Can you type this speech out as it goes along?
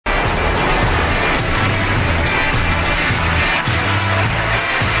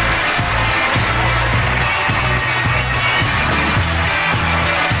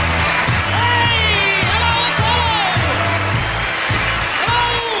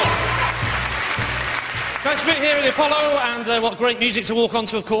Nice to be here at the Apollo, and what great music to walk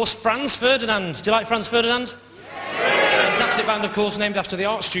onto, of course, Franz Ferdinand. Do you like Franz Ferdinand? Yeah. Fantastic band, of course, named after the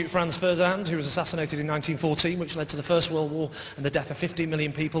Archduke Franz Ferdinand, who was assassinated in 1914, which led to the First World War and the death of 15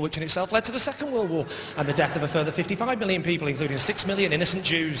 million people, which in itself led to the Second World War and the death of a further 55 million people, including 6 million innocent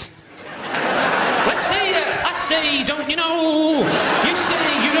Jews. Let's hear you. I say, don't you know? You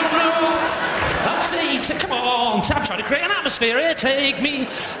say you don't know. I say, come on, I'm trying to create an atmosphere here. Take me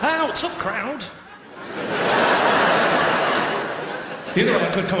out. Tough crowd. The other way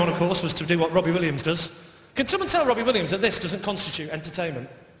I could come on, of course, was to do what Robbie Williams does. Can someone tell Robbie Williams that this doesn't constitute entertainment?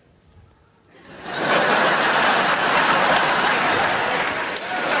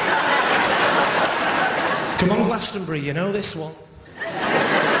 Come on, Glastonbury, you know this one.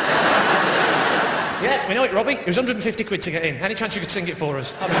 Yeah, we know it, Robbie. It was 150 quid to get in. Any chance you could sing it for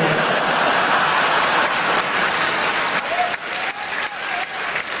us?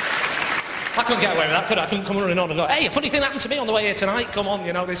 I couldn't get away with that, could I? I couldn't come running on and go, hey, a funny thing happened to me on the way here tonight. Come on,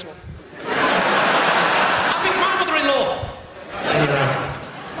 you know this one. Happened to my mother-in-law.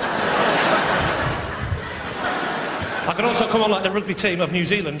 I could also come on like the rugby team of New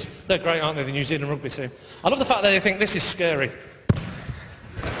Zealand. They're great, aren't they, the New Zealand rugby team? I love the fact that they think this is scary.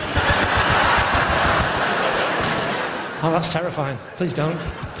 Oh, that's terrifying. Please don't.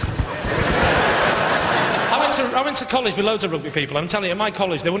 I went to college with loads of rugby people. I'm telling you, at my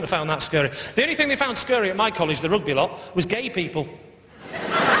college, they wouldn't have found that scary. The only thing they found scary at my college, the rugby lot, was gay people. They're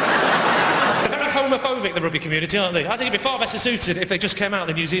very homophobic, the rugby community, aren't they? I think it'd be far better suited if they just came out,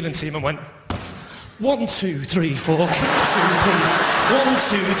 the New Zealand team, and went 1, 2, 3, 4, kick 2, 3, 1,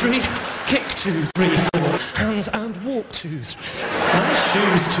 2, 3, kick 2, 3, 4, hands and walk 2, 3, my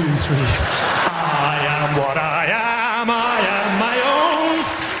shoes 2, 3. I am what I am my own.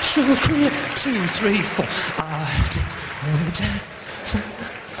 Should create 2, 3, 4.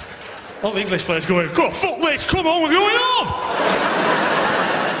 All the English players going, go on, fuck this, come on, what's going on?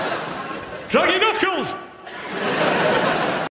 Drag your knuckles!